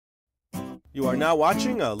You are now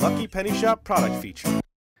watching a Lucky Penny Shop product feature.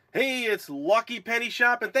 Hey, it's Lucky Penny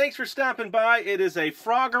Shop, and thanks for stopping by. It is a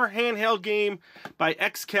Frogger Handheld Game by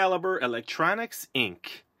Excalibur Electronics,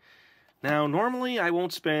 Inc. Now, normally I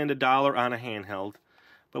won't spend $1 on a handheld,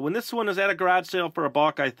 but when this one is at a garage sale for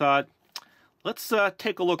 $1, I thought, let's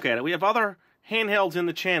take a look at it. We have other handhelds in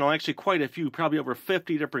the channel, actually quite a few, probably over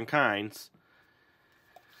 50 different kinds.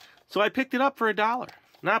 So I picked it up for $1.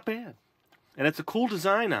 Not bad. And it's a cool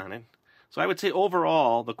design on it. So I would say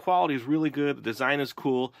overall, the quality is really good, the design is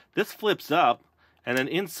cool. This flips up, and then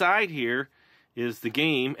inside here is the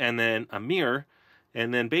game, and then a mirror.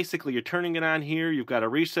 And then basically you're turning it on here, you've got a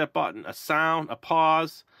reset button, a sound, a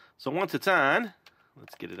pause. So once it's on,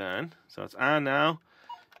 let's get it on. So it's on now.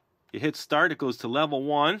 You hit start, it goes to level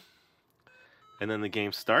 1. And then the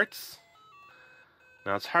game starts.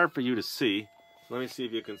 Now it's hard for you to see. So let me see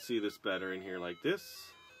if you can see this better in here like this.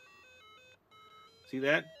 See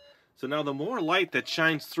that? So now the more light that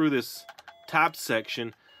shines through this top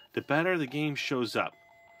section, the better the game shows up.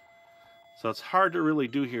 So it's hard to really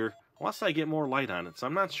do here unless I get more light on it. So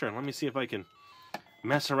I'm not sure. Let me see if I can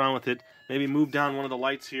mess around with it. Maybe move down one of the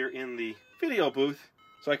lights here in the video booth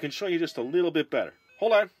so I can show you just a little bit better.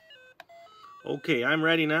 Hold on. Okay, I'm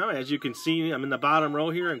ready now. As you can see, I'm in the bottom row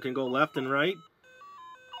here and can go left and right.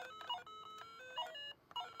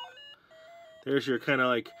 There's your kind of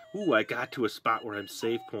like, ooh, I got to a spot where I'm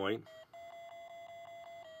save point.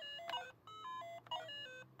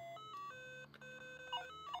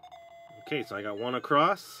 Okay, so I got one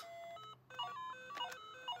across.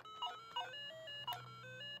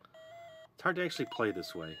 It's hard to actually play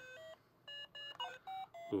this way.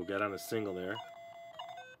 Ooh, got on a single there.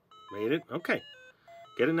 Made it. Okay.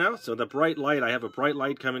 Get it now? So the bright light, I have a bright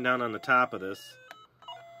light coming down on the top of this.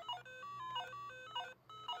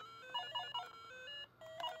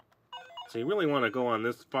 So you really want to go on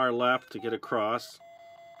this far left to get across.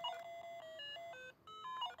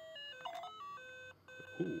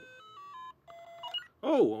 Ooh.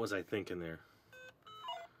 Oh, what was I thinking there?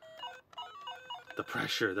 The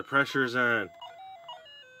pressure's on.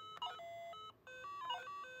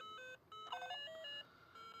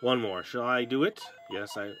 One more. Shall I do it?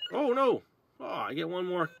 Yes, I... Oh, no! Oh, I get one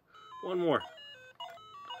more. One more.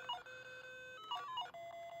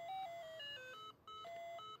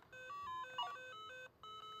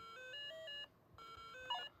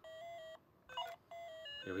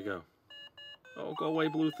 Here we go. Oh, go away,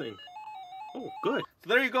 blue thing. Oh, good. So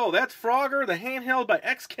there you go. That's Frogger, the handheld by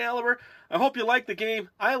Excalibur. I hope you like the game.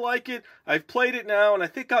 I like it. I've played it now, and I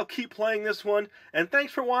think I'll keep playing this one. And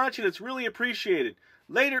thanks for watching. It's really appreciated.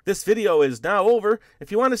 Later. This video is now over.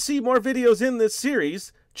 If you want to see more videos in this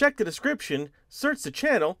series, check the description, search the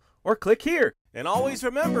channel, or click here. And always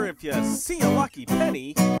remember, if you see a lucky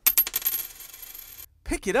penny,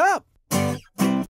 pick it up.